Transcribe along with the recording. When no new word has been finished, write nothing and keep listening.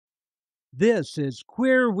This is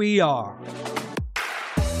Queer We Are.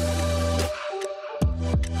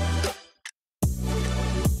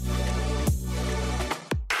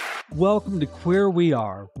 Welcome to Queer We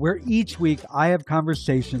Are, where each week I have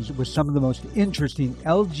conversations with some of the most interesting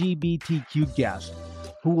LGBTQ guests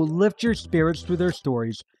who will lift your spirits through their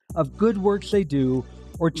stories of good works they do,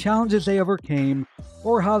 or challenges they overcame,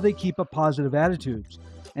 or how they keep up positive attitudes.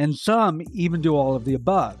 And some even do all of the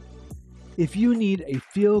above. If you need a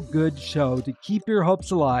feel-good show to keep your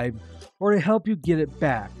hopes alive or to help you get it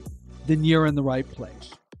back, then you're in the right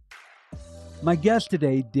place. My guest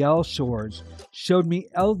today, Del Shores, showed me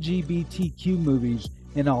LGBTQ movies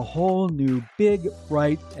in a whole new, big,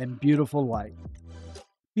 bright, and beautiful light.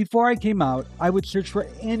 Before I came out, I would search for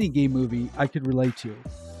any gay movie I could relate to.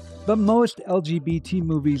 But most LGBT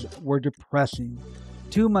movies were depressing.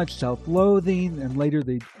 Too much self-loathing, and later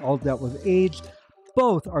they all dealt with AIDS.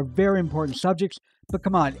 Both are very important subjects, but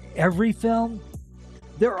come on, every film?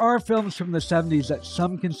 There are films from the 70s that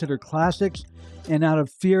some consider classics, and out of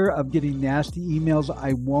fear of getting nasty emails,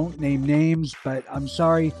 I won't name names, but I'm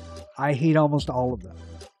sorry, I hate almost all of them.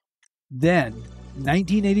 Then,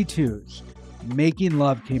 1982's Making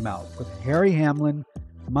Love came out with Harry Hamlin,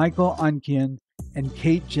 Michael Unkin, and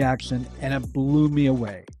Kate Jackson, and it blew me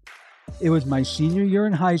away. It was my senior year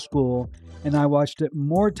in high school, and I watched it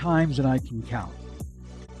more times than I can count.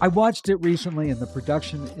 I watched it recently, and the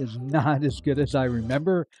production is not as good as I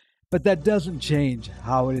remember, but that doesn't change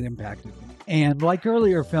how it impacted me. And like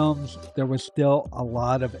earlier films, there was still a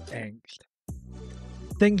lot of angst.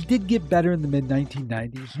 Things did get better in the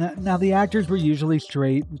mid-1990s. Now, the actors were usually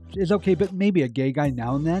straight, which is okay, but maybe a gay guy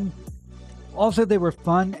now and then. Also, they were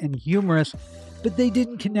fun and humorous, but they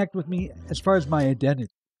didn't connect with me as far as my identity.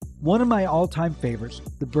 One of my all-time favorites,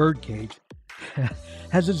 The Birdcage,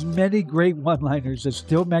 has as many great one-liners as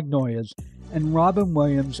Steel Magnolias, and Robin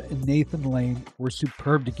Williams and Nathan Lane were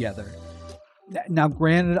superb together. Now,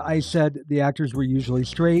 granted, I said the actors were usually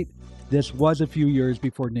straight. This was a few years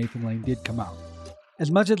before Nathan Lane did come out.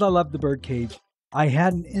 As much as I loved The Birdcage, I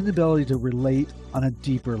had an inability to relate on a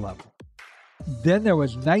deeper level. Then there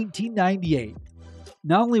was 1998.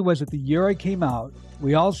 Not only was it the year I came out,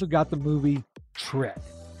 we also got the movie Trick.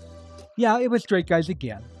 Yeah, it was straight guys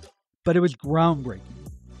again, but it was groundbreaking.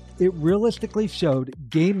 It realistically showed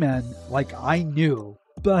gay men like I knew,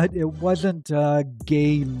 but it wasn't a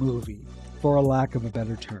gay movie, for a lack of a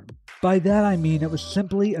better term. By that I mean it was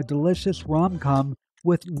simply a delicious rom-com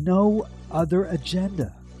with no other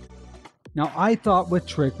agenda. Now, I thought with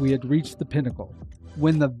Trick we had reached the pinnacle,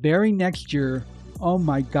 when the very next year, oh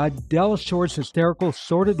my God, Del Shores' hysterical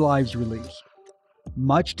Sordid Lives released.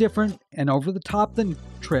 Much different and over the top than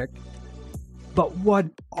Trick, but what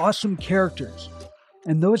awesome characters.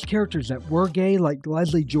 And those characters that were gay, like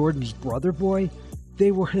Leslie Jordan's brother boy, they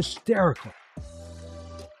were hysterical.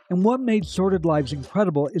 And what made Sordid Lives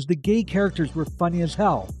incredible is the gay characters were funny as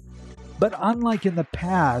hell. But unlike in the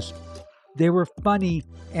past, they were funny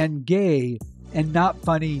and gay and not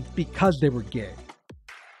funny because they were gay.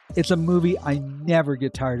 It's a movie I never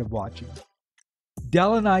get tired of watching.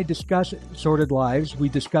 Del and I discuss Sordid Lives, we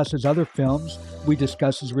discuss his other films, we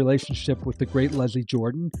discuss his relationship with the great Leslie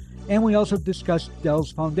Jordan, and we also discuss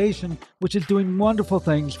Del's foundation, which is doing wonderful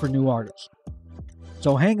things for new artists.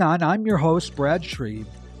 So hang on, I'm your host, Brad Shreve,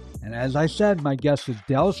 and as I said, my guest is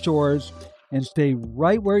Del Shores, and stay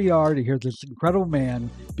right where you are to hear this incredible man,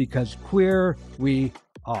 because queer we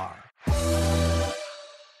are.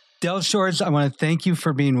 Del Shores, I want to thank you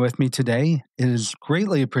for being with me today. It is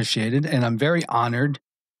greatly appreciated, and I'm very honored.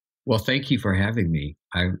 Well, thank you for having me.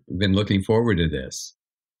 I've been looking forward to this.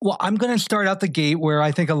 Well, I'm going to start out the gate where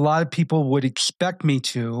I think a lot of people would expect me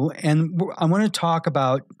to, and I want to talk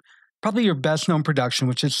about probably your best-known production,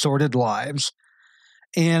 which is Sordid Lives.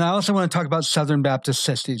 And I also want to talk about Southern Baptist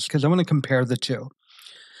Sissies, because I want to compare the two.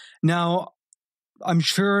 Now, I'm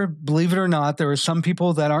sure, believe it or not, there are some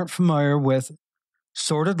people that aren't familiar with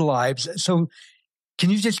Sordid Lives. So can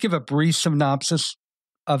you just give a brief synopsis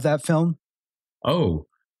of that film? Oh,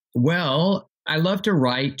 well, I love to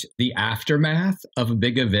write the aftermath of a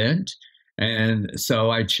big event. And so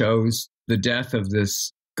I chose the death of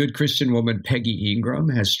this good Christian woman, Peggy Ingram,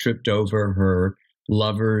 has tripped over her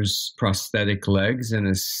lover's prosthetic legs in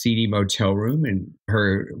a seedy motel room, and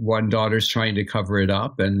her one daughter's trying to cover it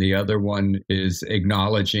up, and the other one is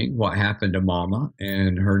acknowledging what happened to mama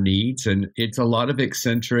and her needs. And it's a lot of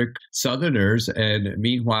eccentric Southerners, and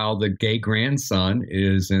meanwhile the gay grandson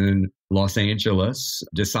is in Los Angeles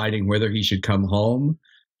deciding whether he should come home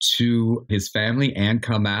to his family and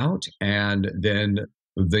come out. And then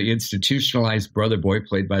the institutionalized brother boy,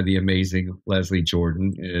 played by the amazing Leslie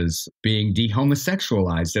Jordan, is being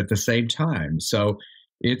dehomosexualized at the same time. So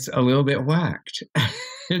it's a little bit whacked.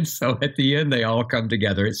 And so at the end, they all come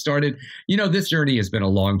together. It started, this journey has been a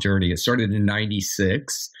long journey. It started in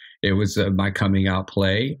 96. It was my coming out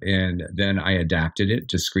play. And then I adapted it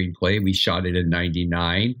to screenplay. We shot it in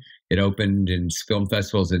 99. It opened in film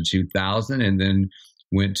festivals in 2000 and then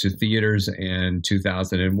went to theaters in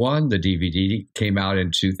 2001. The DVD came out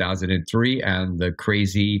in 2003, and the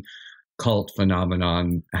crazy cult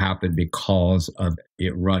phenomenon happened because of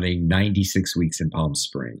it running 96 weeks in Palm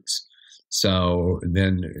Springs. So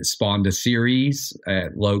then spawned a series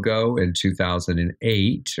at Logo in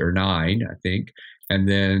 2008 or 9, I think. And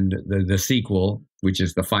then the sequel, which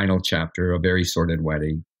is the final chapter, A Very Sordid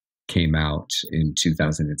Wedding, came out in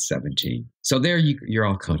 2017. So there you're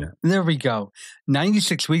all caught up. There we go.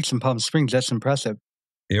 96 weeks in Palm Springs. That's impressive.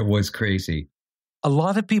 It was crazy. A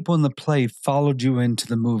lot of people in the play followed you into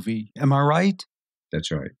the movie. Am I right?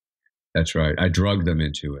 That's right. That's right. I drugged them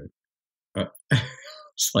into it.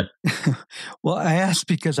 It's like, well, I asked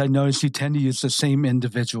because I noticed you tend to use the same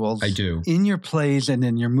individuals. I do. In your plays and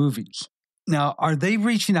in your movies. Now, are they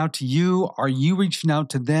reaching out to you? Are you reaching out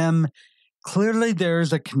to them? Clearly,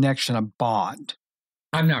 there's a connection, a bond.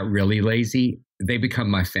 I'm not really lazy. They become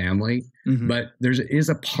my family. Mm-hmm. But there is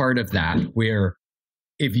a part of that where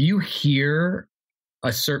if you hear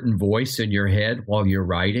a certain voice in your head while you're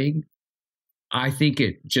writing, I think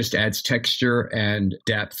it just adds texture and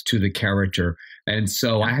depth to the character. And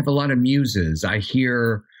so I have a lot of muses. I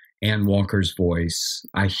hear Ann Walker's voice.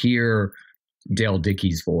 I hear Dale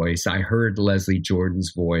Dickey's voice. I heard Leslie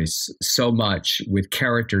Jordan's voice so much with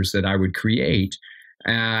characters that I would create,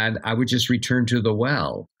 and I would just return to the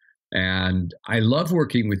well. And I love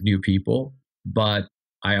working with new people, but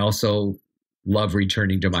I also love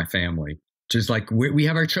returning to my family. Just like we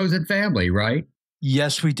have our chosen family, right?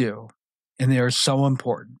 Yes, we do. And they are so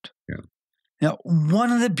important. Yeah. Now,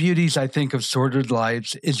 one of the beauties, I think, of Sordid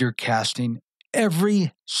Lives is your casting.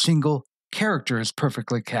 Every single character is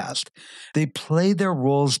perfectly cast. They play their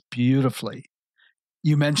roles beautifully.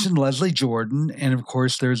 You mentioned Leslie Jordan, and of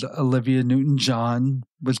course, there's Olivia Newton-John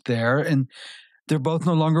was there, and they're both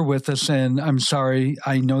no longer with us, and I'm sorry,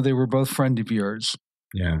 I know they were both friends of yours.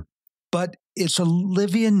 Yeah. But it's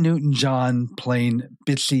Olivia Newton-John playing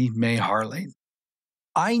Bitsy May Harling.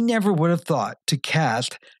 I never would have thought to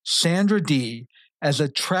cast Sandra Dee as a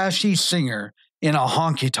trashy singer in a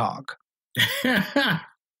honky-tonk.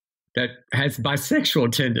 That has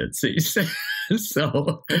bisexual tendencies.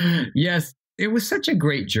 So, yes, it was such a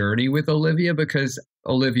great journey with Olivia because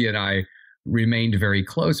Olivia and I remained very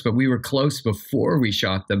close, but we were close before we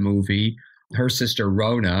shot the movie. Her sister,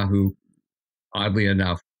 Rona, who, oddly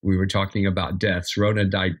enough, we were talking about deaths. Rona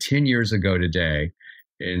died 10 years ago today,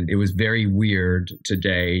 and it was very weird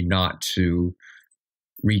today not to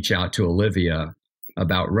reach out to Olivia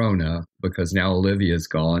about Rona because now Olivia's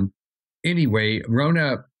gone. Anyway,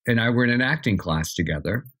 Rona and I were in an acting class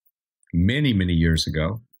together many, many years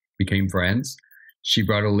ago, became friends. She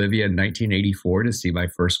brought Olivia in 1984 to see my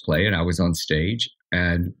first play, and I was on stage,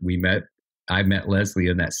 and I met Leslie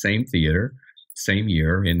in that same theater, same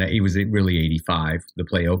year, and it was really 85. The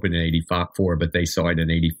play opened in 84, but they saw it in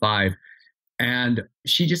 85. And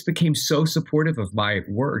she just became so supportive of my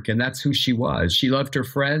work, and that's who she was. She loved her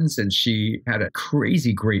friends, and she had a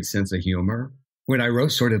crazy great sense of humor. When I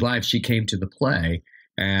wrote Sordid Lives, she came to the play,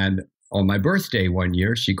 and on my birthday one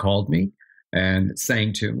year, she called me and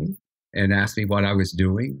sang to me and asked me what I was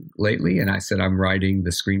doing lately. And I said, I'm writing the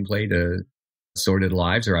screenplay to Sordid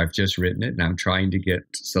Lives, or I've just written it, and I'm trying to get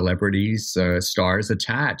celebrities, stars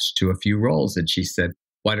attached to a few roles. And she said,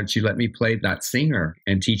 why don't you let me play that singer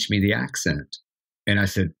and teach me the accent? And I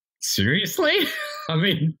said, seriously? I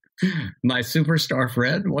mean, my superstar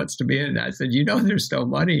friend wants to be in. I said, there's no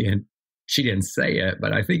money. And she didn't say it,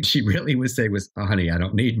 but I think she really would say oh, honey, I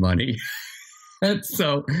don't need money. And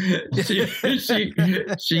so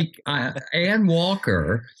Ann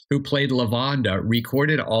Walker, who played Lavonda,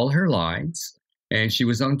 recorded all her lines, and she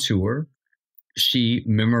was on tour. She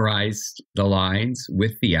memorized the lines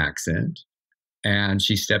with the accent, and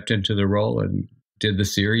she stepped into the role and did the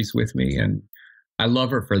series with me. And I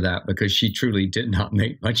love her for that because she truly did not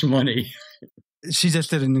make much money. She just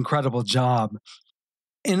did an incredible job.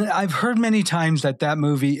 And I've heard many times that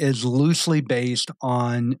movie is loosely based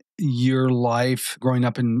on your life growing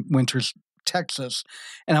up in Winters, Texas.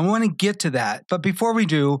 And I want to get to that. But before we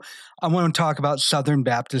do, I want to talk about Southern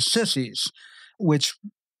Baptist Sissies, which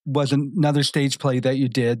was another stage play that you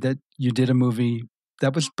did a movie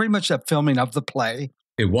that was pretty much a filming of the play.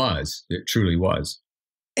 It was. It truly was.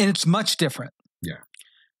 And it's much different. Yeah.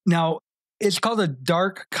 Now, it's called a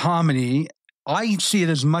dark comedy. I see it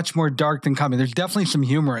as much more dark than comedy. There's definitely some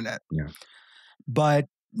humor in it. Yeah. But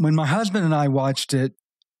when my husband and I watched it,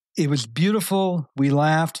 it was beautiful. We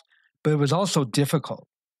laughed, but it was also difficult.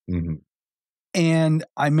 Mm-hmm. And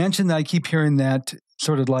I mentioned that I keep hearing that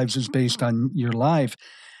Sordid Lives is based on your life.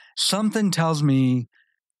 Something tells me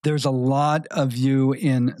there's a lot of you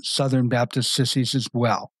in Southern Baptist Sissies as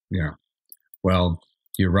well. Yeah. Well,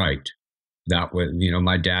 you're right. That was,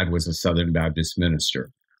 my dad was a Southern Baptist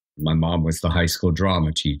minister. My mom was the high school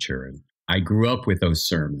drama teacher. And I grew up with those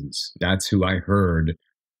sermons. That's who I heard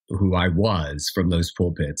who I was from those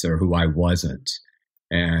pulpits, or who I wasn't.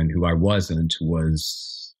 And who I wasn't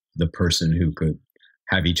was the person who could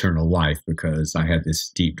have eternal life, because I had this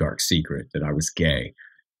deep, dark secret that I was gay.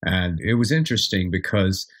 And it was interesting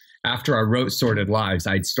because after I wrote Sordid Lives,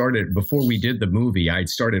 before we did the movie, I'd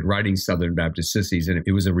started writing Southern Baptist Sissies. And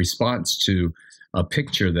it was a response to a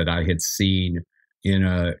picture that I had seen in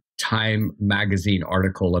a Time magazine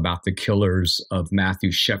article about the killers of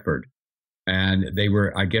Matthew Shepard. And they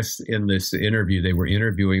were, I guess, in this interview, they were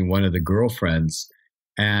interviewing one of the girlfriends.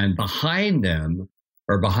 And behind them,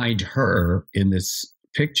 or behind her in this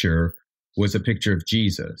picture, was a picture of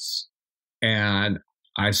Jesus. And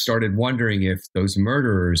I started wondering if those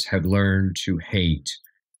murderers had learned to hate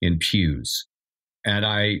in pews. And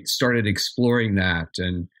I started exploring that.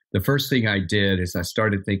 And the first thing I did is I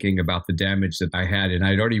started thinking about the damage that I had. And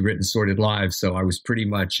I'd already written Sordid Lives, so I was pretty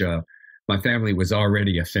much, my family was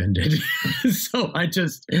already offended. So I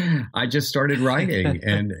just started writing.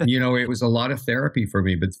 And, it was a lot of therapy for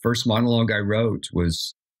me. But the first monologue I wrote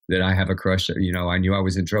was that I have a crush. I knew I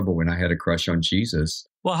was in trouble when I had a crush on Jesus.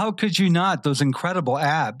 Well, how could you not? Those incredible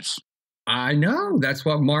abs. I know. That's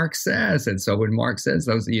what Mark says. And so when Mark says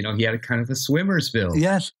those, he had a kind of a swimmer's build.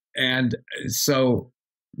 Yes. And so,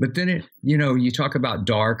 but then you talk about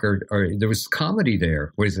dark, or there was comedy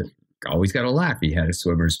there. What is it? Always got to laugh. He had a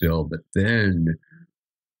swimmer's build. But then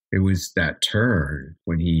it was that turn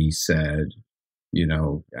when he said,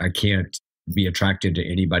 I can't be attracted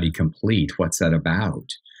to anybody complete. What's that about?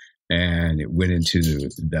 And it went into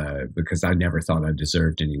because I never thought I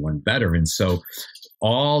deserved anyone better. And so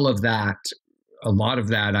all of that, a lot of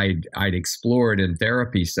that I'd explored in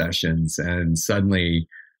therapy sessions, and suddenly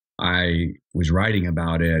I was writing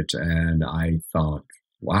about it, and I thought,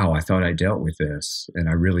 wow, I thought I dealt with this, and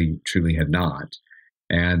I really, truly had not.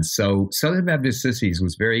 And so Southern Baptist Sissies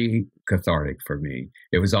was very cathartic for me.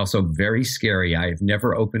 It was also very scary. I have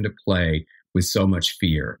never opened a play with so much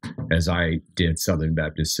fear as I did Southern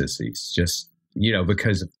Baptist Sissies, just,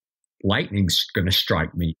 because lightning's going to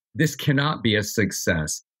strike me. This cannot be a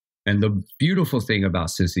success. And the beautiful thing about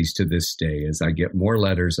Sissies to this day is I get more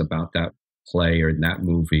letters about that play or that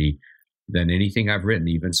movie than anything I've written,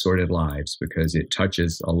 even Sordid Lives, because it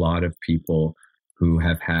touches a lot of people who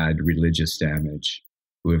have had religious damage,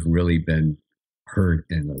 who have really been hurt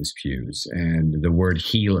in those pews. And the word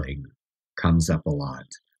healing comes up a lot,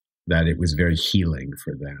 that it was very healing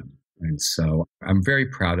for them. And so I'm very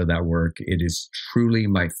proud of that work. It is truly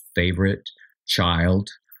my favorite child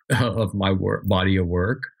of my body of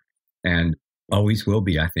work, and always will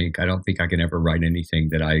be, I think. I don't think I can ever write anything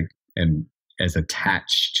that I am as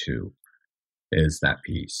attached to as that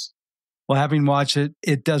piece. Well, having watched it,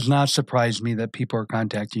 it does not surprise me that people are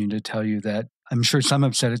contacting you to tell you that. I'm sure some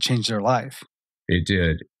have said it changed their life. It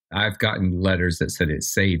did. I've gotten letters that said it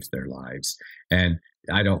saved their lives. And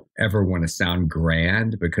I don't ever want to sound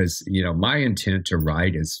grand, because, my intent to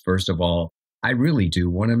write is, first of all, I really do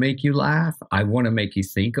want to make you laugh. I want to make you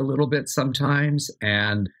think a little bit sometimes.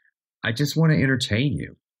 And I just want to entertain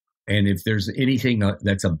you. And if there's anything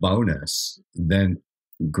that's a bonus, then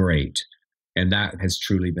great. And that has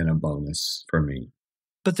truly been a bonus for me.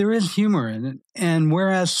 But there is humor in it. And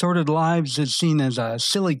whereas Sordid Lives is seen as a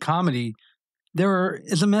silly comedy, there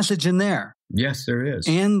is a message in there. Yes, there is.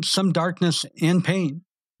 And some darkness and pain.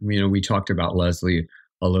 We talked about Leslie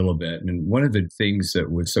a little bit. And one of the things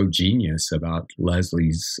that was so genius about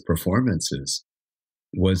Leslie's performances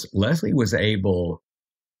was Leslie was able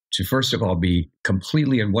to, first of all, be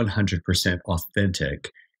completely and 100%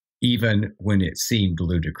 authentic, even when it seemed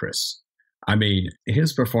ludicrous. I mean,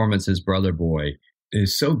 his performance as Brother Boy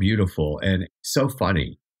is so beautiful and so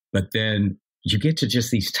funny. But then you get to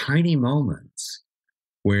just these tiny moments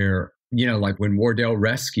where, like when Wardell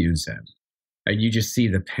rescues him, and you just see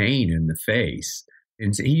the pain in the face.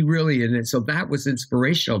 And so that was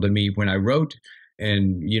inspirational to me when I wrote,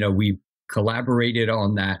 and, we collaborated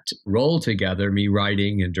on that role together, me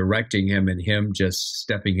writing and directing him, and him just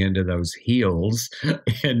stepping into those heels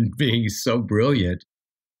and being so brilliant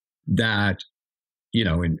that,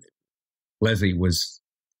 and Leslie was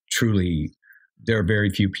truly, there are very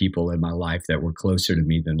few people in my life that were closer to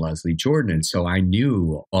me than Leslie Jordan. And so I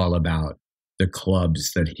knew all about the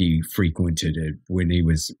clubs that he frequented when he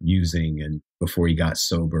was using and before he got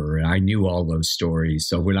sober. And I knew all those stories.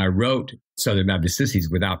 So when I wrote Southern Baptist Sissies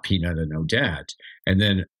without Peanut and Odette, and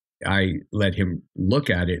then I let him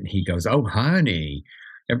look at it and he goes, "Oh, honey,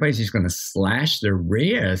 everybody's just going to slash their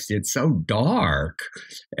wrist. It's so dark."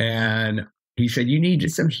 And he said, "You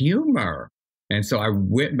needed some humor." And so I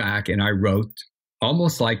went back and I wrote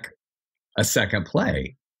almost like a second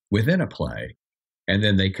play within a play. And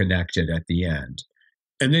then they connected at the end.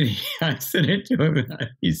 And then I sent it to him and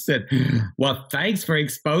he said, "Well, thanks for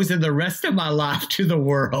exposing the rest of my life to the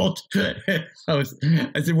world." I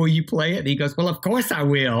said, "Will you play it?" And he goes, "Well, of course I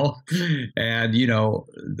will." And, you know,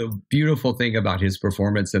 the beautiful thing about his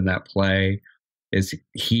performance in that play is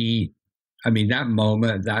that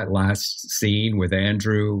moment, that last scene with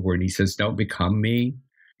Andrew, when he says, "Don't become me,"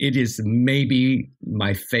 it is maybe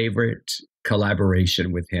my favorite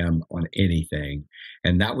collaboration with him on anything.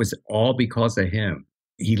 And that was all because of him.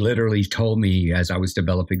 He literally told me as I was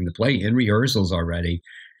developing the play in rehearsals already,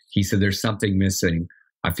 he said, "There's something missing.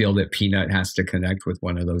 I feel that Peanut has to connect with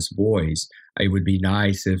one of those boys. It would be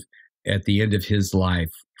nice if at the end of his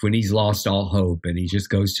life, when he's lost all hope and he just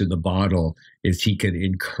goes to the bottle, is he could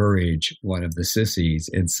encourage one of the sissies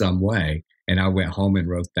in some way." And I went home and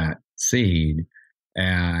wrote that scene.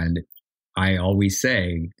 And I always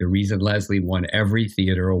say the reason Leslie won every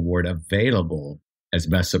theater award available as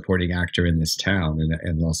Best Supporting Actor in this town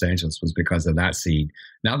in Los Angeles was because of that scene.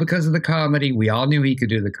 Not because of the comedy. We all knew he could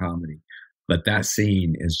do the comedy. But that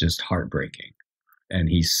scene is just heartbreaking. And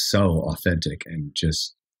he's so authentic and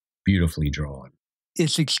just beautifully drawn.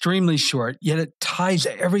 It's extremely short, yet it ties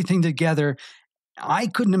everything together. I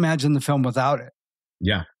couldn't imagine the film without it.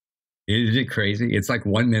 Yeah. Isn't it crazy? It's like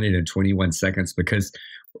 1 minute and 21 seconds because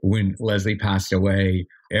when Leslie passed away,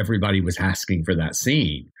 everybody was asking for that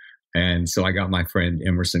scene. And so I got my friend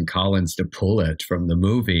Emerson Collins to pull it from the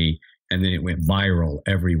movie, and then it went viral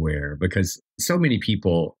everywhere because so many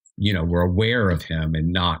people, you know, were aware of him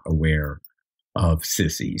and not aware of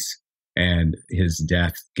Sissies. And his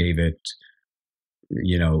death gave it,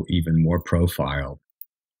 you know, even more profile,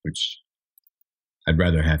 which I'd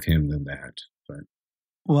rather have him than that. But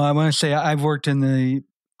well, I want to say I've worked in the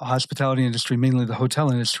hospitality industry, mainly the hotel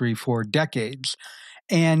industry, for decades.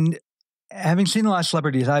 And having seen a lot of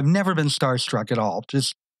celebrities, I've never been starstruck at all.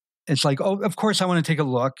 Just, it's like, oh, of course I want to take a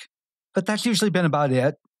look. But that's usually been about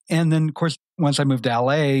it. And then, of course, once I moved to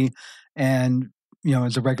LA and, you know,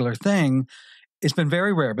 it's a regular thing, it's been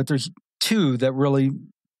very rare. But there's two that really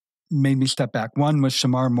made me step back. One was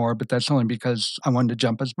Shamar Moore, but that's only because I wanted to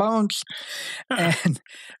jump his bones. And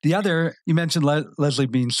the other, you mentioned Leslie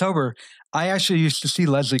being sober. I actually used to see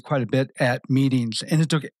Leslie quite a bit at meetings, and it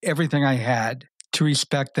took everything I had to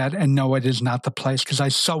respect that and know it is not the place because I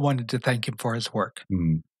so wanted to thank him for his work.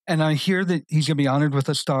 Mm. And I hear that he's going to be honored with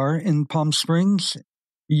a star in Palm Springs.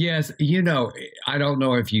 Yes. You know, I don't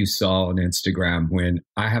know if you saw on Instagram when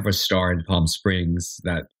I have a star in Palm Springs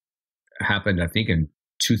that happened, I think, in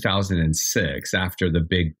 2006 after the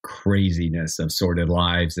big craziness of Sordid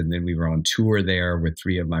Lives. And then we were on tour there with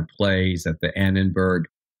 3 of my plays at the Annenberg.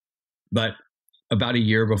 But about a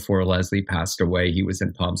year before Leslie passed away, he was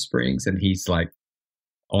in Palm Springs and he's like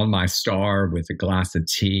on my star with a glass of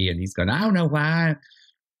tea. And he's going, "I don't know why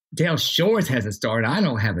Dale Shores has a star and I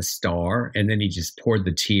don't have a star." And then he just poured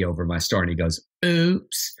the tea over my star and he goes,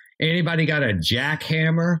 "Oops. Anybody got a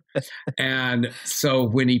jackhammer?" And so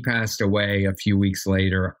when he passed away a few weeks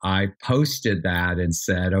later, I posted that and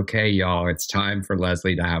said, "Okay, y'all, it's time for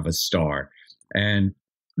Leslie to have a star." And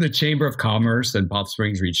the Chamber of Commerce in Palm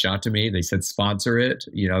Springs reached out to me. They said, "Sponsor it,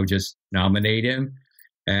 you know, just nominate him."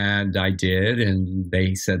 And I did. And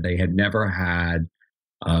they said they had never had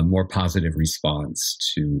a more positive response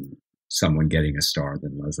to someone getting a star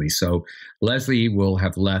than Leslie. So Leslie will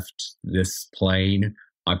have left this plane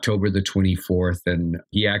October the 24th, and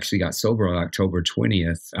he actually got sober on October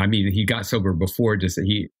 20th. I mean, he got sober before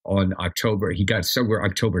he got sober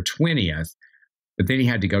October 20th, but then he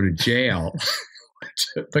had to go to jail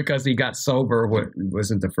because he got sober.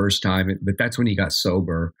 Wasn't the first time, but that's when he got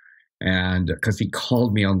sober. And because he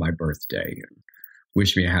called me on my birthday and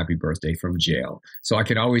wished me a happy birthday from jail. So I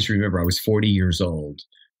can always remember I was 40 years old.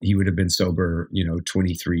 He would have been sober,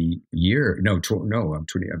 23 years.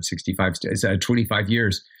 I'm 65, 25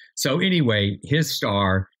 years. So anyway, his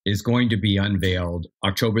star is going to be unveiled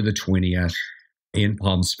October the 20th in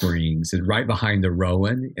Palm Springs and right behind the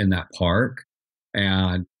Rowan in that park.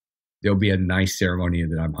 And there'll be a nice ceremony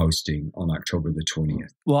that I'm hosting on October the 20th.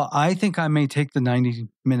 Well, I think I may take the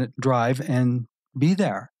 90-minute drive and be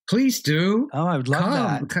there. Please do. Oh, I would love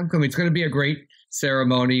that. Come. It's going to be a great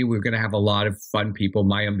ceremony. We're going to have a lot of fun people.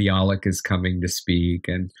 Maya Bialik is coming to speak,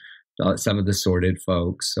 and some of the Sordid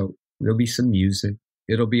folks. So there'll be some music.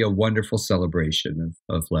 It'll be a wonderful celebration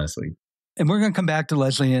of Leslie. And we're going to come back to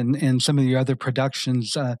Leslie and some of the other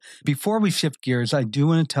productions. Before we shift gears, I do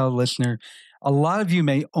want to tell a listener, a lot of you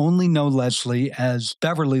may only know Leslie as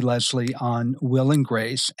Beverly Leslie on Will and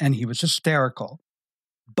Grace, and he was hysterical.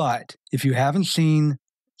 But if you haven't seen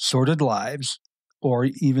Sordid Lives or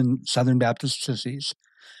even Southern Baptist Sissies,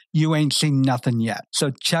 you ain't seen nothing yet.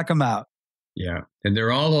 So check them out. Yeah. And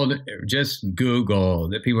they're all on, just Google.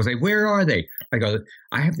 That people say, where are they? I go,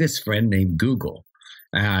 I have this friend named Google.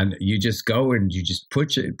 And you just go and you just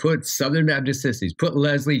put Southern Baptist Sissies, put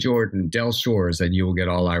Leslie Jordan, Del Shores, and you will get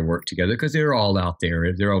all our work together because they're all out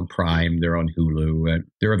there. They're on Prime, they're on Hulu, and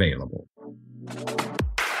they're available.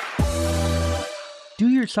 Do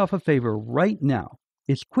yourself a favor right now.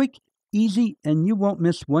 It's quick, easy, and you won't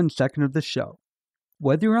miss 1 second of the show.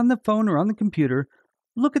 Whether you're on the phone or on the computer,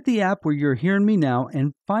 look at the app where you're hearing me now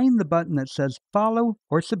and find the button that says follow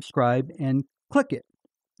or subscribe and click it.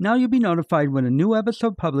 Now you'll be notified when a new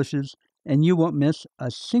episode publishes and you won't miss a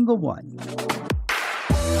single one.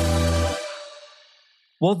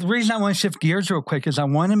 Well, the reason I want to shift gears real quick is I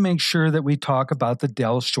want to make sure that we talk about the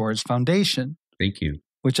Del Shores Foundation. Thank you.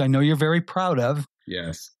 Which I know you're very proud of.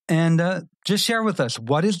 Yes. And just share with us,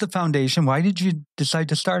 what is the foundation? Why did you decide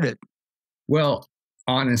to start it? Well,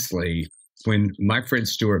 honestly, when my friend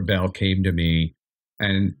Stuart Bell came to me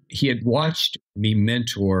and he had watched me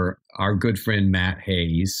mentor our good friend Matt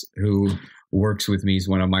Hayes, who works with me. He's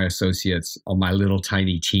one of my associates on my little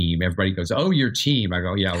tiny team. Everybody goes, oh, your team. I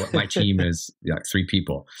go, yeah, well, my team is like 3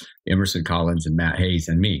 people, Emerson Collins and Matt Hayes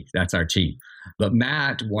and me. That's our team. But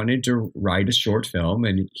Matt wanted to write a short film,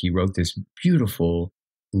 and he wrote this beautiful,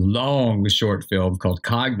 long short film called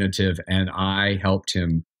Cognitive, and I helped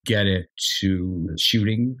him get it to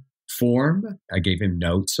shooting form. I gave him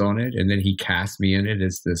notes on it, and then he cast me in it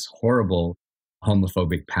as this horrible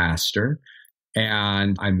homophobic pastor.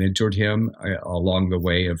 And I mentored him along the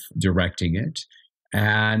way of directing it.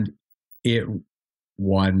 And it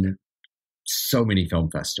won so many film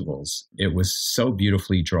festivals. It was so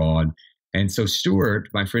beautifully drawn. And so Stuart,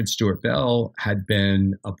 my friend Stuart Bell, had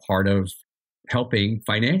been a part of helping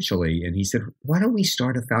financially. And he said, why don't we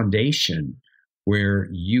start a foundation where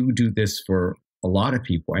you do this for a lot of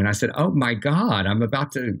people? And I said, oh my God, I'm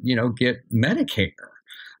about to, get Medicare.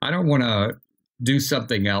 I don't want to do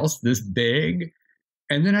something else this big.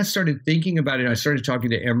 And then I started thinking about it. I started talking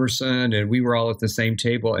to Emerson, and we were all at the same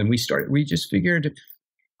table, and we just figured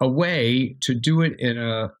a way to do it in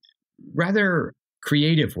a rather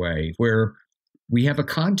creative way where we have a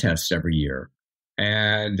contest every year.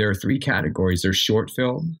 And there are 3 categories. There's short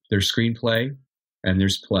film, there's screenplay, and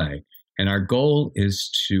there's play. And our goal is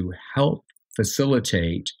to help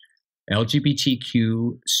facilitate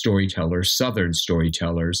LGBTQ storytellers, Southern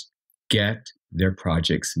storytellers, get their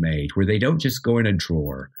projects made, where they don't just go in a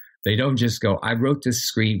drawer. They don't just go, I wrote this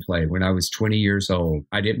screenplay when I was 20 years old.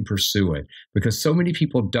 I didn't pursue it, because so many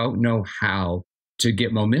people don't know how to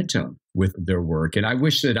get momentum with their work. And I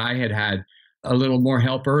wish that I had a little more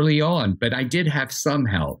help early on, but I did have some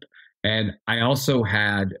help. And I was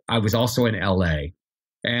also in LA.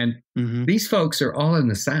 And these folks are all in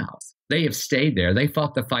the South. They have stayed there. They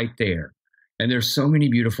fought the fight there. And there's so many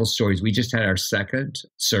beautiful stories. We just had our second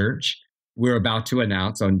search. We're about to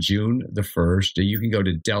announce on June the 1st. You can go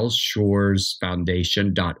to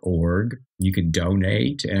delshoresfoundation.org. You can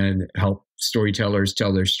donate and help storytellers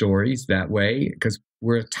tell their stories that way, because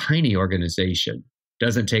we're a tiny organization.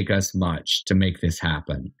 Doesn't take us much to make this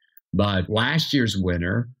happen. But last year's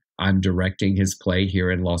winner, I'm directing his play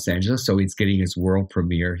here in Los Angeles, so he's getting his world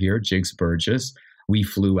premiere here, Jigs Burgess. We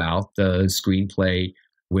flew out the screenplay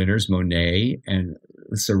winners, Monet and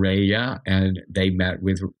Soraya, and they met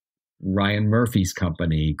with Ryan Murphy's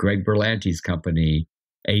company, Greg Berlanti's company,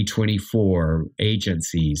 A24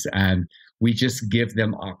 agencies, and we just give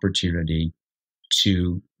them opportunity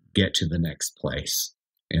to get to the next place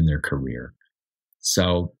in their career.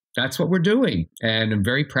 So that's what we're doing, and I'm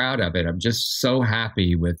very proud of it. I'm just so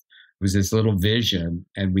happy with it was this little vision,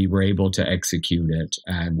 and we were able to execute it,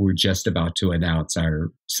 and we're just about to announce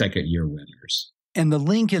our second year winners. And the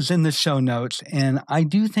link is in the show notes. And I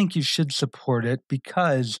do think you should support it,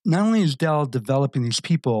 because not only is Del developing these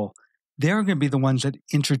people, they're going to be the ones that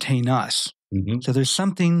entertain us. So there's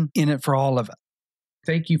something in it for all of us.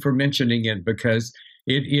 Thank you for mentioning it, because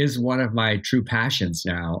it is one of my true passions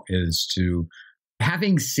now, is to,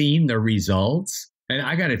 having seen the results And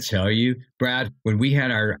I got to tell you, Brad, when we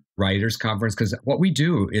had our writers conference, because what we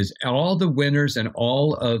do is all the winners and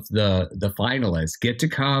all of the finalists get to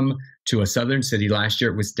come to a southern city. Last year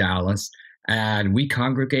it was Dallas, and we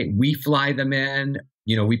congregate, we fly them in,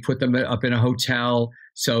 we put them up in a hotel.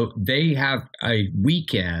 So they have a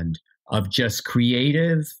weekend of just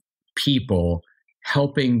creative people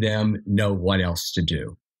helping them know what else to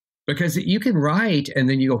do. Because you can write and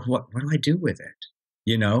then you go, what do I do with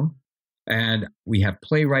it? And we have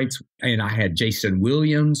playwrights, and I had Jason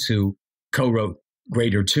Williams, who co-wrote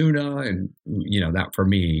Greater Tuna. And, that for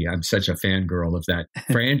me, I'm such a fangirl of that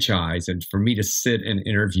franchise. And for me to sit and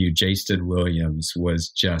interview Jason Williams was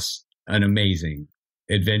just an amazing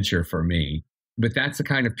adventure for me. But that's the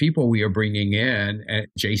kind of people we are bringing in. And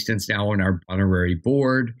Jason's now on our honorary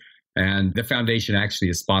board. And the foundation actually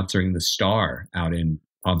is sponsoring the Star out in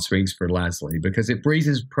Palm Springs for Leslie, because it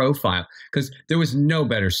raises profile, because there was no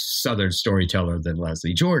better Southern storyteller than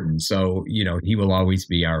Leslie Jordan. So, he will always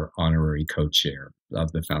be our honorary co-chair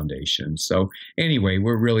of the foundation. So anyway,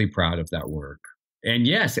 we're really proud of that work. And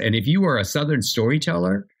yes, and if you are a Southern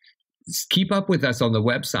storyteller, keep up with us on the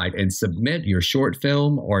website and submit your short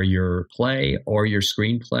film or your play or your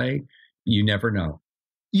screenplay. You never know.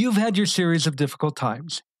 You've had your series of difficult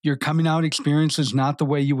times. Your coming out experience is not the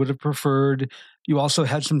way you would have preferred. You also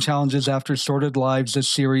had some challenges after Sordid Lives, this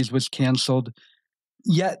series was canceled.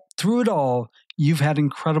 Yet, through it all, you've had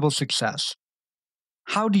incredible success.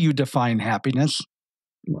 How do you define happiness?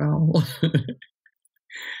 Well,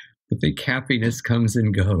 I think happiness comes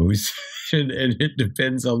and goes, and it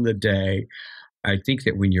depends on the day. I think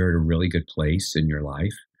that when you're in a really good place in your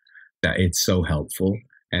life, that it's so helpful.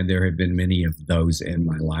 And there have been many of those in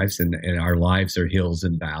my lives, and our lives are hills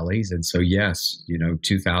and valleys. And so, yes,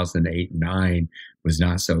 2008 and 9 was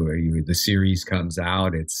not so. The series comes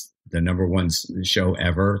out. It's the number one show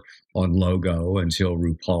ever on Logo until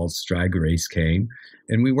RuPaul's Drag Race came.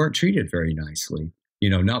 And we weren't treated very nicely,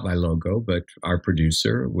 not by Logo, but our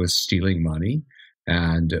producer was stealing money.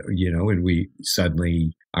 And, and we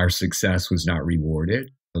suddenly, our success was not rewarded.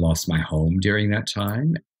 I lost my home during that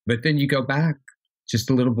time. But then you go back just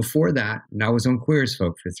a little before that, and I was on Queer as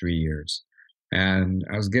Folk for 3 years. And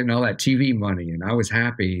I was getting all that TV money, and I was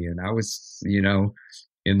happy, and I was,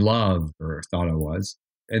 in love, or thought I was.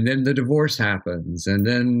 And then the divorce happens, and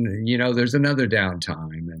then, there's another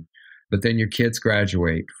downtime. But then your kids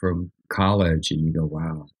graduate from college, and you go,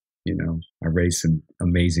 wow, I raised some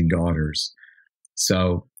amazing daughters.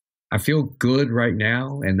 So I feel good right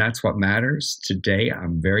now, and that's what matters. Today,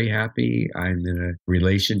 I'm very happy. I'm in a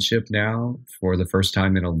relationship now for the first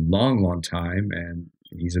time in a long, long time, and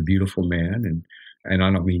he's a beautiful man. And I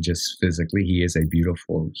don't mean just physically. He is a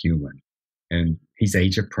beautiful human, and he's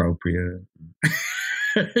age appropriate.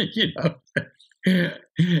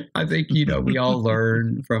 I think, we all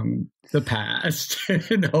learn from the past,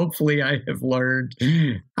 and hopefully I have learned.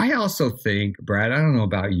 I also think, Brad, I don't know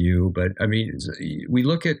about you, but I mean, we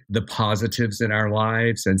look at the positives in our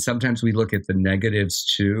lives, and sometimes we look at the negatives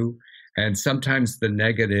too. And sometimes the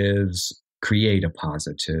negatives create a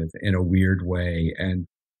positive in a weird way. And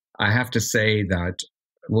I have to say that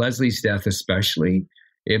Leslie's death, especially,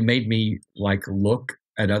 it made me look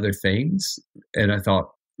at other things. And I thought,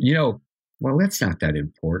 well, that's not that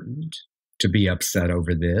important to be upset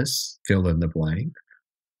over this, fill in the blank.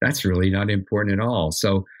 That's really not important at all.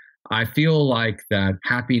 So I feel like that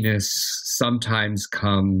happiness sometimes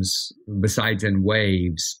comes, besides in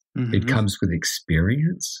waves, it comes with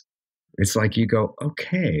experience. It's like you go,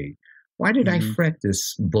 okay, why did I fret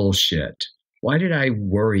this bullshit? Why did I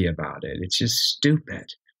worry about it? It's just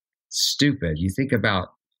stupid. Stupid. You think about,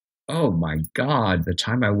 oh my God, the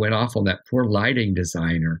time I went off on that poor lighting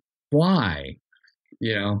designer. Why?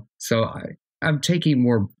 So I'm taking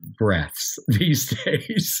more breaths these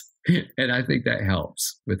days, and I think that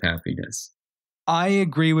helps with happiness. I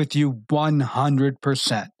agree with you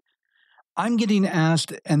 100%. I'm getting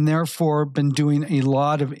asked, and therefore been doing a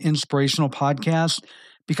lot of inspirational podcasts,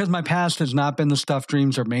 because my past has not been the stuff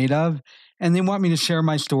dreams are made of, and they want me to share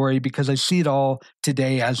my story because I see it all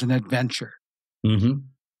today as an adventure.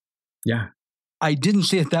 Yeah. I didn't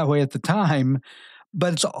see it that way at the time,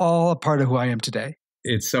 but it's all a part of who I am today.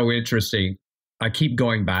 It's so interesting. I keep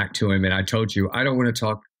going back to him, and I told you, I don't want to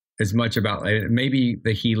talk as much about, maybe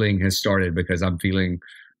the healing has started because I'm feeling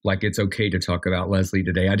like it's okay to talk about Leslie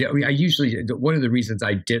today. I usually, one of the reasons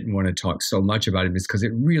I didn't want to talk so much about him is because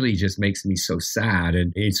it really just makes me so sad,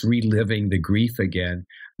 and it's reliving the grief again.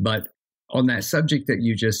 But on that subject that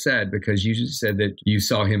you just said, because you just said that you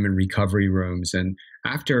saw him in recovery rooms, and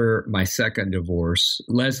after my second divorce,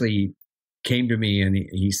 Leslie came to me and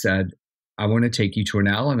he said, I want to take you to an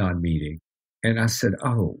Al-Anon meeting. And I said,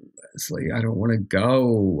 oh, Leslie, I don't want to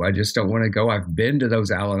go. I just don't want to go. I've been to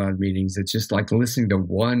those Al-Anon meetings. It's just like listening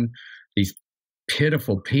to these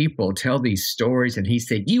pitiful people tell these stories. And he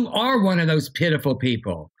said, you are one of those pitiful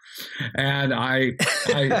people. And I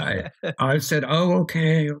said, oh,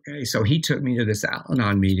 okay. So he took me to this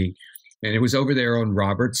Al-Anon meeting, and it was over there on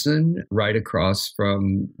Robertson, right across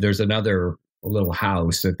from, there's another little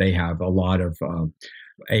house that they have a lot of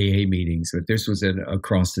AA meetings, but this was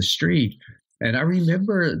across the street. And I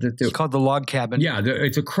remember that it's called the Log Cabin. Yeah,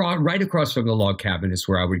 it's right across from the Log Cabin is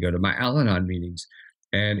where I would go to my Al-Anon meetings.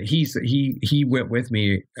 And he went with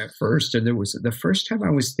me at first. And the first time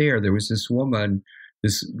I was there was this woman,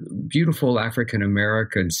 this beautiful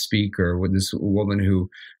African-American speaker, with this woman who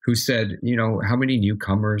said, how many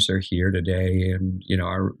newcomers are here today? And,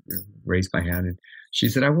 I raised my hand, and she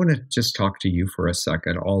said, I want to just talk to you for a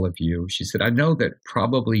second, all of you. She said, I know that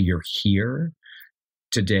probably you're here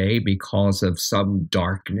today because of some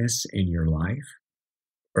darkness in your life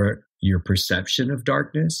or your perception of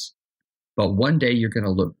darkness. But one day you're going to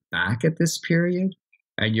look back at this period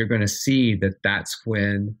and you're going to see that that's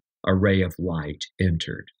when a ray of light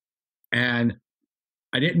entered. And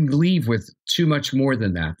I didn't leave with too much more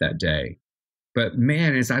than that day. But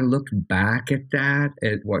man, as I looked back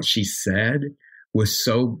at what she said was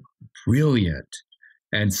so brilliant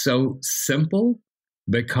and so simple,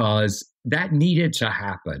 because that needed to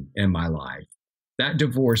happen in my life. That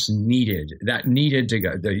divorce needed to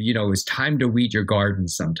go. It's time to weed your garden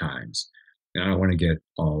sometimes. And I don't want to get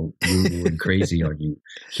all woo-woo and crazy on you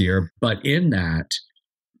here, but in that,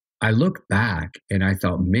 I look back and I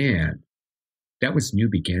thought, man, that was new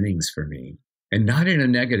beginnings for me, and not in a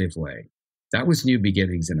negative way. That was new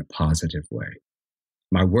beginnings in a positive way.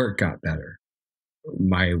 My work got better.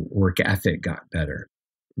 My work ethic got better.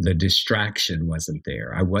 The distraction wasn't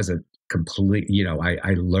there. I wasn't complete,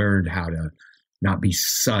 I learned how to not be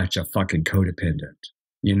such a fucking codependent,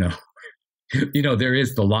 there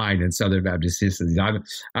is the line in Southern Baptist Sissies.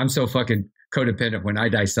 I'm so fucking codependent, when I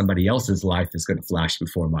die, somebody else's life is going to flash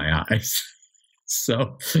before my eyes.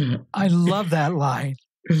 So I love that line.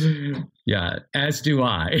 Yeah, as do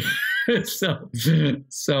I.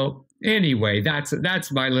 So anyway,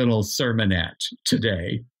 that's my little sermonette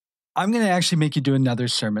today. I'm going to actually make you do another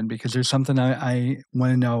sermon, because there's something I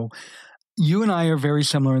want to know. You and I are very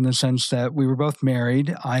similar in the sense that we were both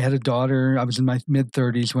married. I had a daughter. I was in my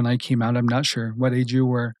mid-30s when I came out. I'm not sure what age you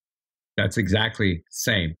were. That's exactly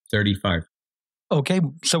same, 35. Okay,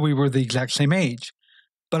 so we were the exact same age,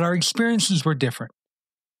 but our experiences were different.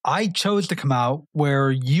 I chose to come out where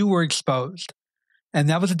you were exposed, and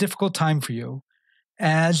that was a difficult time for you.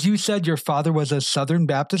 As you said, your father was a Southern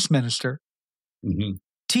Baptist minister. Mm-hmm.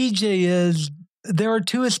 There are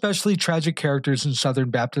two especially tragic characters in Southern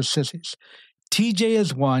Baptist Sissies. TJ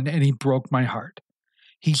is one, and he broke my heart.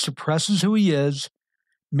 He suppresses who he is,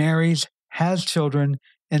 marries, has children,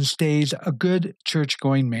 and stays a good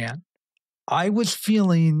church-going man. I was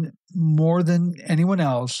feeling more than anyone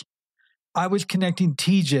else. I was connecting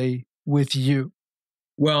TJ with you.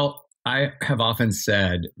 Well, I have often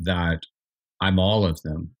said that I'm all of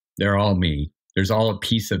them. They're all me. There's all a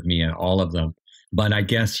piece of me in all of them. But I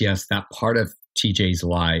guess, yes, that part of TJ's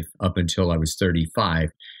life up until I was 35.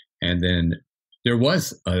 And then there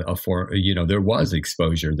was there was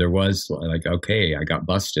exposure. There was like, okay, I got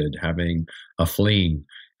busted having a fling.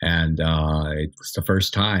 And it was the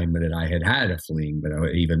first time that I had a fling, but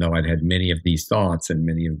even though I'd had many of these thoughts and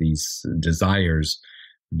many of these desires.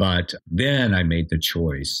 But then I made the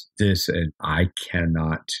choice. I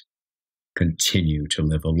cannot continue to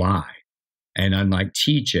live a lie. And unlike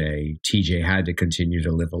TJ had to continue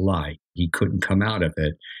to live a lie. He couldn't come out of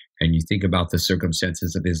it. And you think about the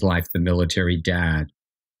circumstances of his life, the military dad,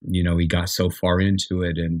 he got so far into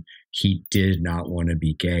it and he did not want to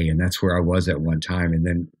be gay. And that's where I was at one time. And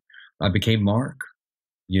then I became Mark.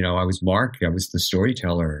 I was Mark. I was the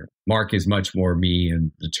storyteller. Mark is much more me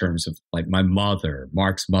in the terms of like my mother.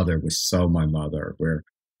 Mark's mother was so my mother, where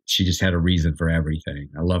she just had a reason for everything.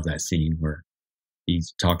 I love that scene where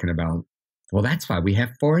he's talking about, well, that's why we have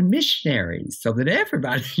foreign missionaries, so that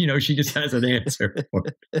everybody, she just has an answer for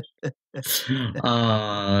it.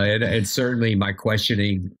 And certainly my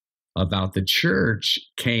questioning about the church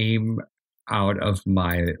came out of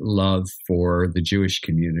my love for the Jewish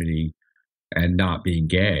community and not being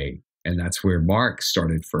gay. And that's where Mark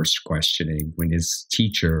started first questioning, when his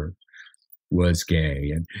teacher was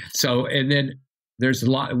gay. And then there's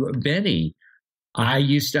a lot, Benny. I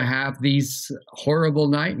used to have these horrible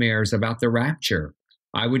nightmares about the rapture.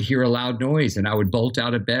 I would hear a loud noise and I would bolt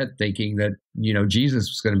out of bed thinking that, Jesus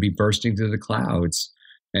was going to be bursting through the clouds.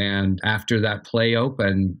 And after that play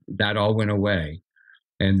opened, that all went away.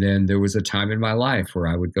 And then there was a time in my life where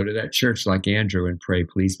I would go to that church like Andrew and pray,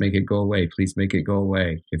 please make it go away. Please make it go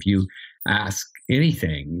away. If you ask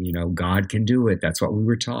anything, God can do it. That's what we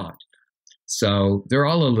were taught. So they're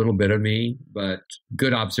all a little bit of me, but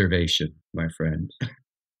good observation, my friend.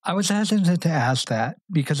 I was hesitant to ask that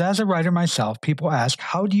because as a writer myself, people ask,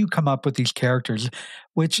 how do you come up with these characters?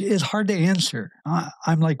 Which is hard to answer.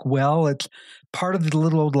 I'm like, well, it's part of the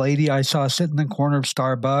little old lady I saw sitting in the corner of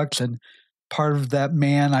Starbucks and part of that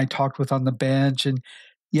man I talked with on the bench. And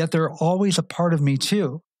yet they're always a part of me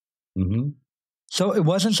too. Mm-hmm. So it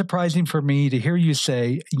wasn't surprising for me to hear you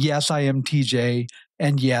say, yes, I am TJ,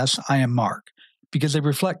 and yes, I am Mark, because they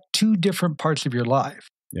reflect two different parts of your life.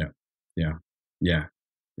 Yeah.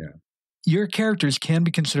 Your characters can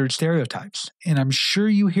be considered stereotypes, and I'm sure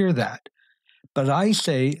you hear that. But I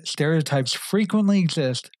say stereotypes frequently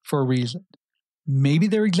exist for a reason. Maybe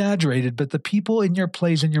they're exaggerated, but the people in your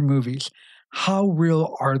plays and your movies, how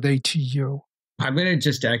real are they to you? I'm going to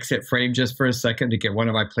just exit frame just for a second to get one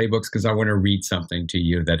of my playbooks because I want to read something to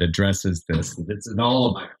you that addresses this. It's in all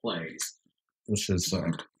of my plays. This is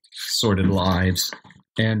Sordid Lives.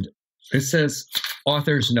 And it says,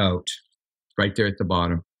 author's note, right there at the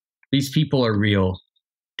bottom. These people are real.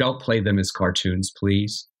 Don't play them as cartoons,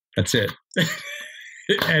 please. That's it.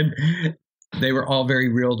 And they were all very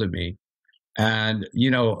real to me. And,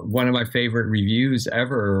 one of my favorite reviews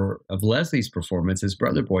ever of Leslie's performance as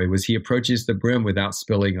Brother Boy was he approaches the brim without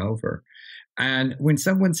spilling over. And when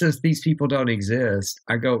someone says these people don't exist,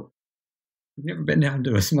 I go, I've never been down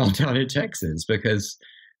to a small town in Texas because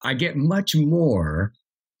I get much more,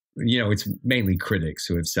 it's mainly critics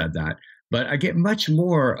who have said that, but I get much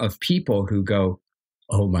more of people who go,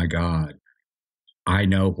 oh my God, I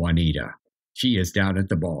know Juanita. She is down at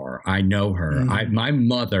the bar. I know her. Mm. My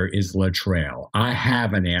mother is Latrell. I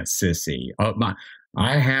have an Aunt Sissy.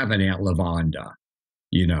 I have an Aunt Lavonda,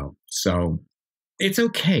 So it's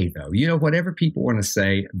okay, though. Whatever people want to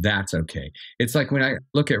say, that's okay. It's like when I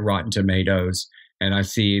look at Rotten Tomatoes and I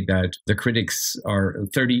see that the critics are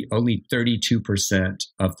only 32%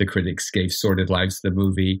 of the critics gave Sordid Lives, the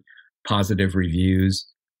movie, positive reviews,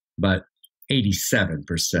 but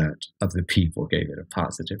 87% of the people gave it a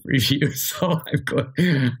positive review. So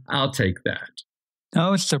I'll take that.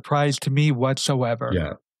 No surprise to me whatsoever.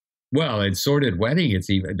 Yeah. Well, in Sordid Wedding, it's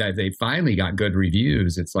even that they finally got good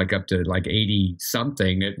reviews. It's like up to like 80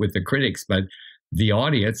 something with the critics, but the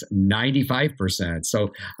audience, 95%.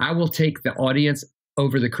 So I will take the audience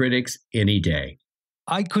over the critics any day.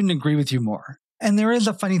 I couldn't agree with you more. And there is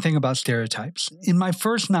a funny thing about stereotypes. In my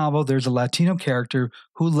first novel, there's a Latino character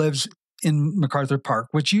who lives in MacArthur Park,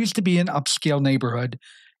 which used to be an upscale neighborhood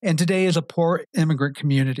and today is a poor immigrant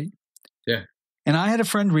community. Yeah. And I had a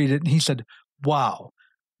friend read it and he said, wow,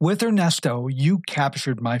 with Ernesto, you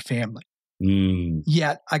captured my family. Mm.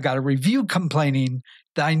 Yet I got a review complaining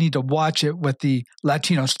that I need to watch it with the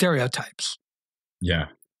Latino stereotypes. Yeah.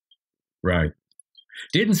 Right.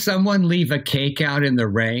 Didn't someone leave a cake out in the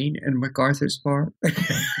rain in MacArthur's Park?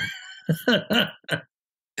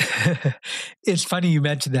 It's funny you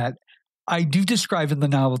mentioned that. I do describe in the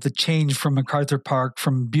novel the change from MacArthur Park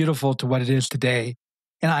from beautiful to what it is today.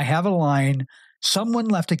 And I have a line, someone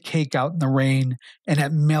left a cake out in the rain and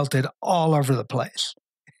it melted all over the place.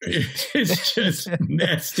 It's just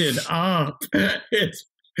messed it up.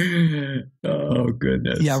 Oh,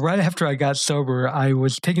 goodness. Yeah, right after I got sober, I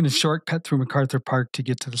was taking a shortcut through MacArthur Park to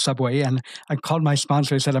get to the subway. And I called my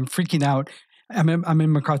sponsor. I said, I'm freaking out. I'm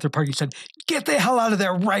in MacArthur Park. He said, get the hell out of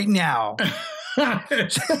there right now.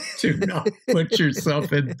 Do not put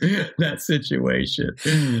yourself in that situation.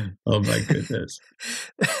 Oh, my goodness.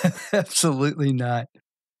 Absolutely not.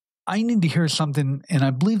 I need to hear something, and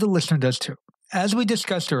I believe the listener does too. As we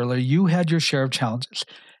discussed earlier, you had your share of challenges.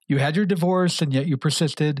 You had your divorce, and yet you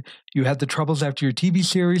persisted. You had the troubles after your TV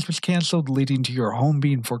series was canceled, leading to your home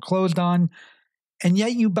being foreclosed on, and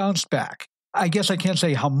yet you bounced back. I guess I can't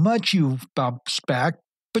say how much you've bounced back,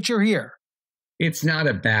 but you're here. It's not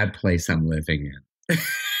a bad place I'm living in.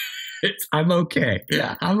 I'm okay.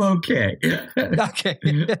 Yeah, I'm okay. Okay.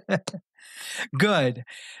 Good.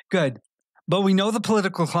 But we know the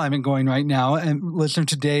political climate going right now. And listener,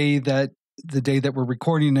 today that the day that we're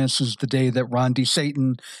recording this is the day that Ron D.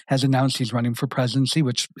 Satan has announced he's running for presidency,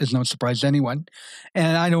 which is no surprise to anyone.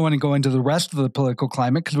 And I don't want to go into the rest of the political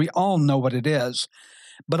climate because we all know what it is.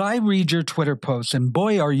 But I read your Twitter posts, and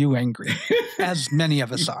boy, are you angry, as many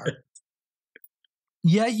of us are.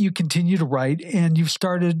 Yet you continue to write, and you've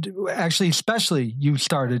started, especially you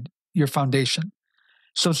started your foundation.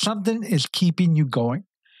 So something is keeping you going.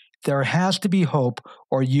 There has to be hope,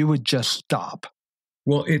 or you would just stop.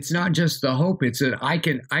 Well, it's not just the hope. It's that I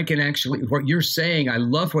can actually, what you're saying, I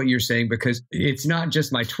love what you're saying, because it's not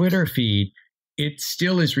just my Twitter feed. It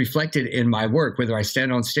still is reflected in my work, whether I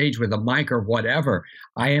stand on stage with a mic or whatever.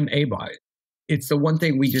 I am able. It's the one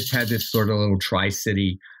thing, we just had this sort of little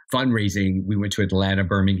tri-city fundraising. We went to Atlanta,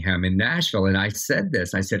 Birmingham, and Nashville. And I said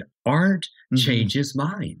this, I said, art changes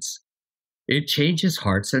minds. It changes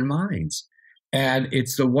hearts and minds. And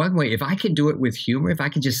it's the one way, if I can do it with humor, if I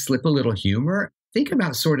can just slip a little humor, think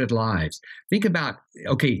about Sordid Lives. Think about,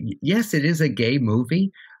 okay, yes, it is a gay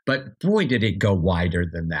movie, but boy, did it go wider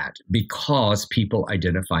than that, because people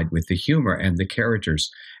identified with the humor and the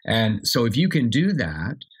characters. And so if you can do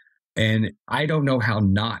that, and I don't know how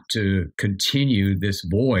not to continue this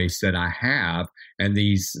voice that I have and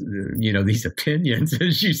these, these opinions,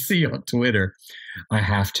 as you see on Twitter, I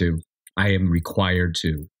have to. I am required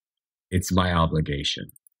to. It's my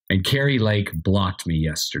obligation. And Carrie Lake blocked me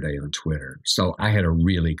yesterday on Twitter. So I had a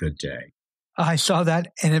really good day. I saw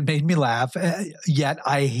that and it made me laugh. Yet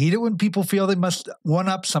I hate it when people feel they must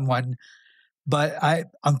one-up someone. But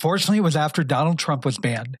unfortunately, it was after Donald Trump was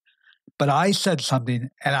banned. But I said something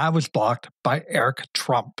and I was blocked by Eric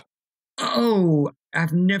Trump. Oh,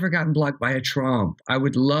 I've never gotten blocked by a Trump. I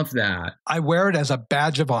would love that. I wear it as a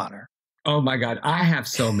badge of honor. Oh my God, I have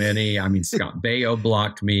so many. I mean, Scott Baio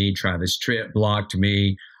blocked me. Travis Tritt blocked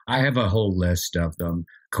me. I have a whole list of them.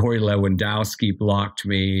 Corey Lewandowski blocked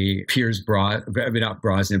me. Piers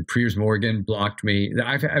Morgan blocked me.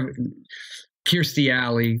 Kirstie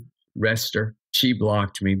Alley, Rester, she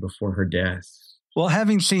blocked me before her death. Well,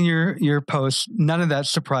 having seen your posts, none of that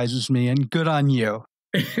surprises me, and good on you.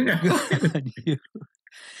 Good on you.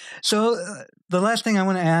 So the last thing I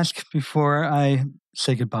want to ask before I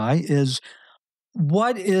say goodbye is,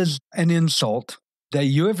 what is an insult that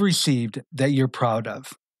you have received that you're proud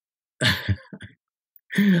of?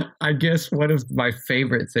 I guess one of my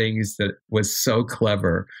favorite things that was so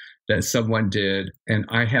clever that someone did, and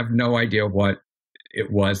I have no idea what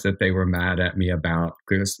it was that they were mad at me about,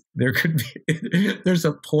 because there's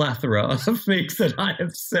a plethora of things that I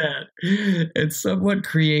have said. And someone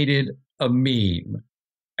created a meme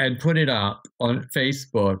and put it up on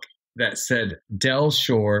Facebook that said, Del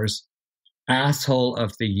Shore's asshole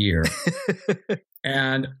of the year.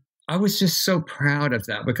 And I was just so proud of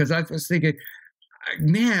that, because I was thinking,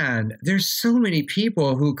 man, there's so many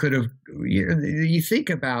people who could have, you think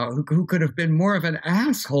about, who could have been more of an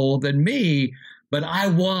asshole than me, but I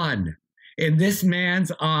won. In this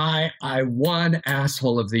man's eye, I won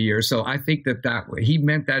asshole of the year. So I think that he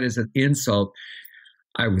meant that as an insult.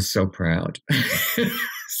 I was so proud.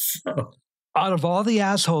 So, out of all the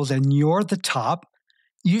assholes, and you're the top,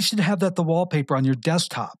 you should have the wallpaper on your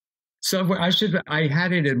desktop. So I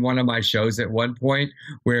had it in one of my shows at one point,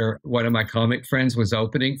 where one of my comic friends was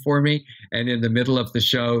opening for me. And in the middle of the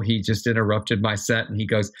show, he just interrupted my set and he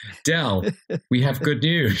goes, Del, we have good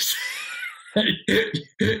news.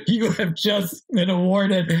 You have just been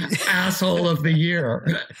awarded asshole of the year.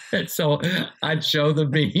 And so I'd show the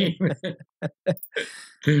meme.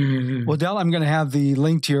 Well, Del, I'm going to have the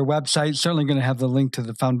link to your website, certainly going to have the link to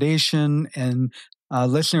the foundation. And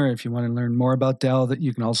listener, if you want to learn more about Del, that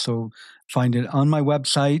you can also find it on my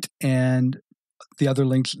website and the other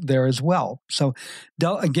links there as well. So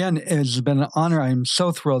Del, again, it has been an honor. I'm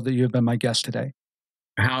so thrilled that you have been my guest today.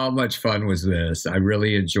 How much fun was this? I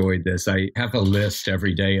really enjoyed this. I have a list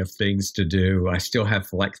every day of things to do. I still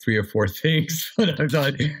have like 3 or 4 things, but I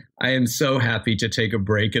thought I am so happy to take a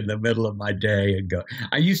break in the middle of my day and go.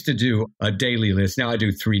 I used to do a daily list. Now I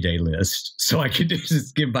do 3-day list. So I can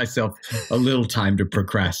just give myself a little time to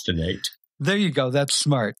procrastinate. There you go. That's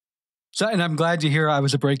smart. So, and I'm glad to hear I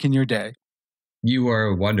was a break in your day. You are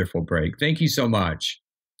a wonderful break. Thank you so much.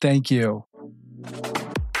 Thank you.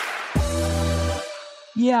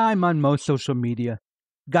 Yeah, I'm on most social media.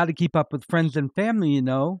 Got to keep up with friends and family, you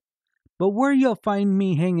know. But where you'll find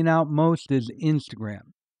me hanging out most is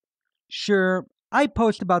Instagram. Sure, I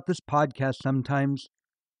post about this podcast sometimes,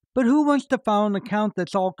 but who wants to follow an account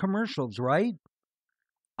that's all commercials, right?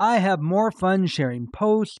 I have more fun sharing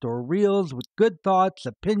posts or reels with good thoughts,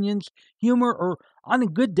 opinions, humor, or on a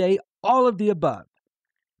good day, all of the above.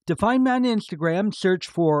 To find me on Instagram, search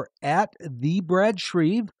for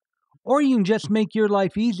 @TheBradShreve, or you can just make your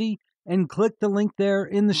life easy and click the link there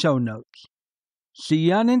in the show notes. See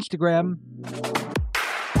you on Instagram.